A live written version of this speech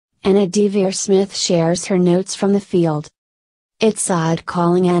Anna Deavere Smith shares her notes from the field. It's odd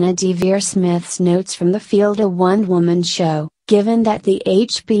calling Anna Deavere Smith's Notes from the Field a one-woman show, given that the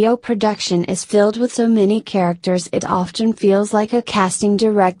HBO production is filled with so many characters. It often feels like a casting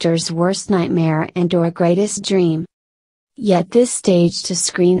director's worst nightmare and/or greatest dream. Yet this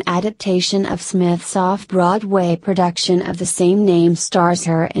stage-to-screen adaptation of Smith's off-Broadway production of the same name stars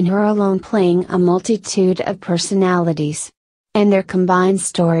her and her alone playing a multitude of personalities. And their combined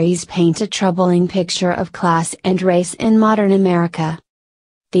stories paint a troubling picture of class and race in modern America.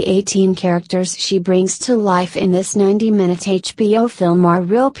 The 18 characters she brings to life in this 90-minute HBO film are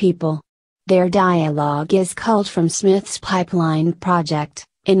real people. Their dialogue is culled from Smith's Pipeline project,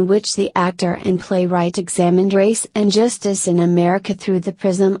 in which the actor and playwright examined race and justice in America through the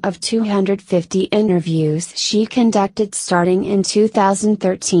prism of 250 interviews she conducted starting in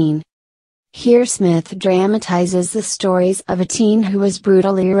 2013. Here Smith dramatizes the stories of a teen who was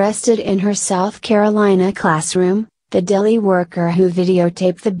brutally arrested in her South Carolina classroom, the deli worker who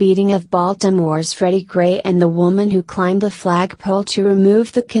videotaped the beating of Baltimore's Freddie Gray, and the woman who climbed the flagpole to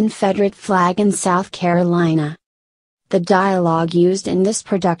remove the Confederate flag in South Carolina. The dialogue used in this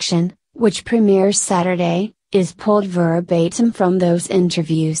production, which premieres Saturday, is pulled verbatim from those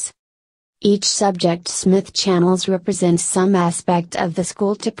interviews. Each subject Smith channels represents some aspect of the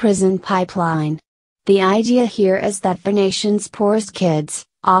school-to-prison pipeline. The idea here is that the nation's poorest kids,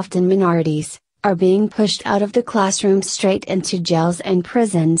 often minorities, are being pushed out of the classroom straight into jails and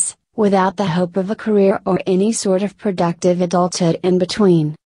prisons, without the hope of a career or any sort of productive adulthood in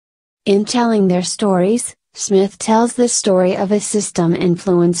between. In telling their stories, Smith tells the story of a system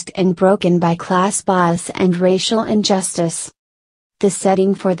influenced and broken by class bias and racial injustice. The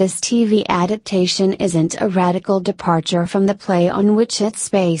setting for this TV adaptation isn't a radical departure from the play on which it's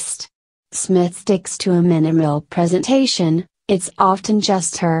based. Smith sticks to a minimal presentation. It's often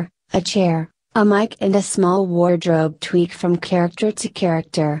just her, a chair, a mic and a small wardrobe tweak from character to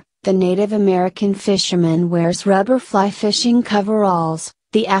character. The Native American fisherman wears rubber fly fishing coveralls,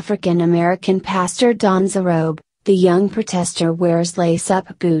 the African American pastor dons a robe, the young protester wears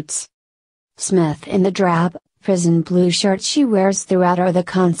lace-up boots. Smith in the drab, prison blue shirt she wears throughout are the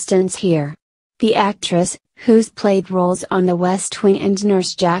constants here. The actress, who's played roles on The West Wing and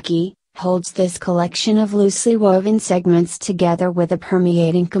Nurse Jackie, holds this collection of loosely woven segments together with a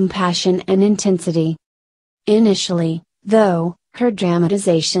permeating compassion and intensity. Initially, though, her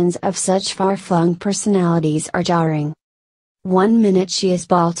dramatizations of such far-flung personalities are jarring. 1 minute she is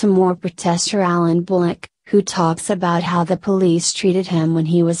Baltimore protester Alan Bullock, who talks about how the police treated him when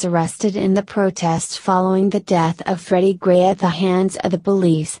he was arrested in the protests following the death of Freddie Gray at the hands of the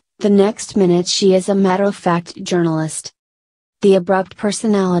police. The next minute she is a matter-of-fact journalist. The abrupt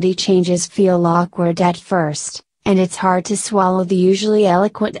personality changes feel awkward at first, and it's hard to swallow the usually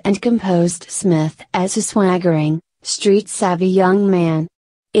eloquent and composed Smith as a swaggering, street-savvy young man.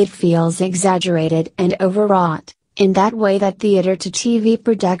 It feels exaggerated and overwrought, in that way that theater-to-TV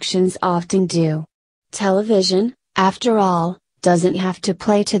productions often do. Television, after all, doesn't have to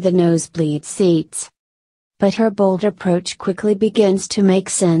play to the nosebleed seats. But her bold approach quickly begins to make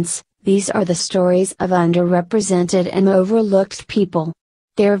sense. These are the stories of underrepresented and overlooked people.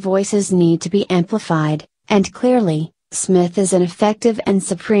 Their voices need to be amplified, and clearly, Smith is an effective and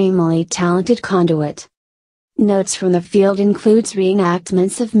supremely talented conduit. Notes from the Field includes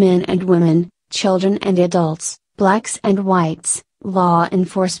reenactments of men and women, children and adults, blacks and whites, law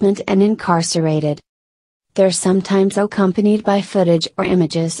enforcement and incarcerated. They're sometimes accompanied by footage or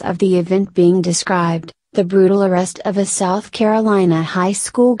images of the event being described, the brutal arrest of a South Carolina high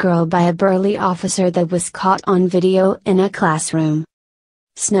school girl by a burly officer that was caught on video in a classroom.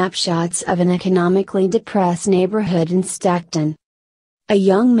 Snapshots of an economically depressed neighborhood in Stockton. A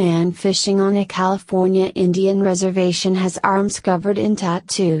young man fishing on a California Indian reservation has arms covered in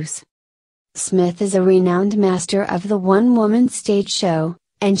tattoos. Smith is a renowned master of the one-woman stage show,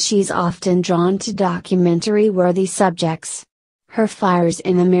 and she's often drawn to documentary-worthy subjects. Her Fires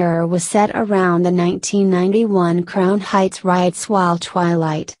in the Mirror was set around the 1991 Crown Heights riots, while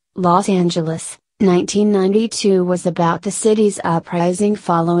Twilight, Los Angeles, 1992 was about the city's uprising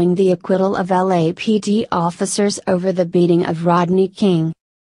following the acquittal of LAPD officers over the beating of Rodney King.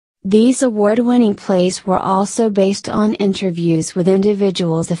 These award-winning plays were also based on interviews with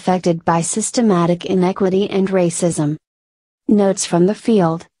individuals affected by systematic inequity and racism. Notes from the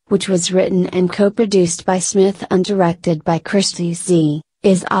Field, which was written and co-produced by Smith and directed by Christy Z.,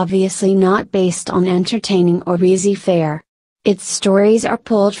 is obviously not based on entertaining or easy fare. Its stories are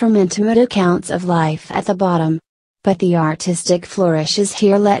pulled from intimate accounts of life at the bottom. But the artistic flourishes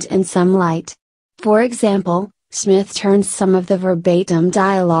here let in some light. For example, Smith turns some of the verbatim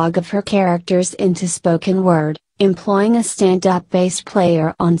dialogue of her characters into spoken word, employing a stand-up bass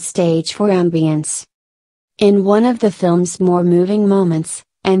player on stage for ambience. In one of the film's more moving moments,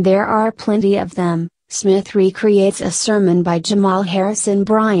 and there are plenty of them, Smith recreates a sermon by Jamal Harrison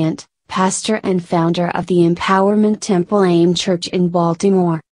Bryant, pastor and founder of the Empowerment Temple AIM Church in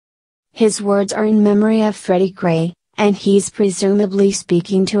Baltimore. His words are in memory of Freddie Gray, and he's presumably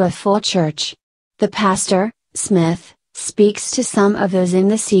speaking to a full church. The pastor, Smith, speaks to some of those in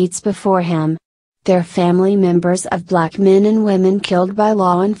the seats before him. They're family members of black men and women killed by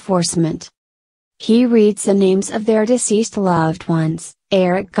law enforcement. He reads the names of their deceased loved ones: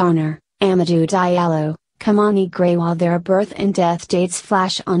 Eric Garner, Amadou Diallo, Kamani Gray, while their birth and death dates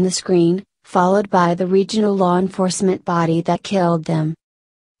flash on the screen, followed by the regional law enforcement body that killed them.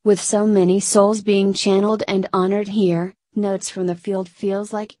 With so many souls being channeled and honored here, Notes from the Field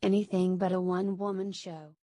feels like anything but a one-woman show.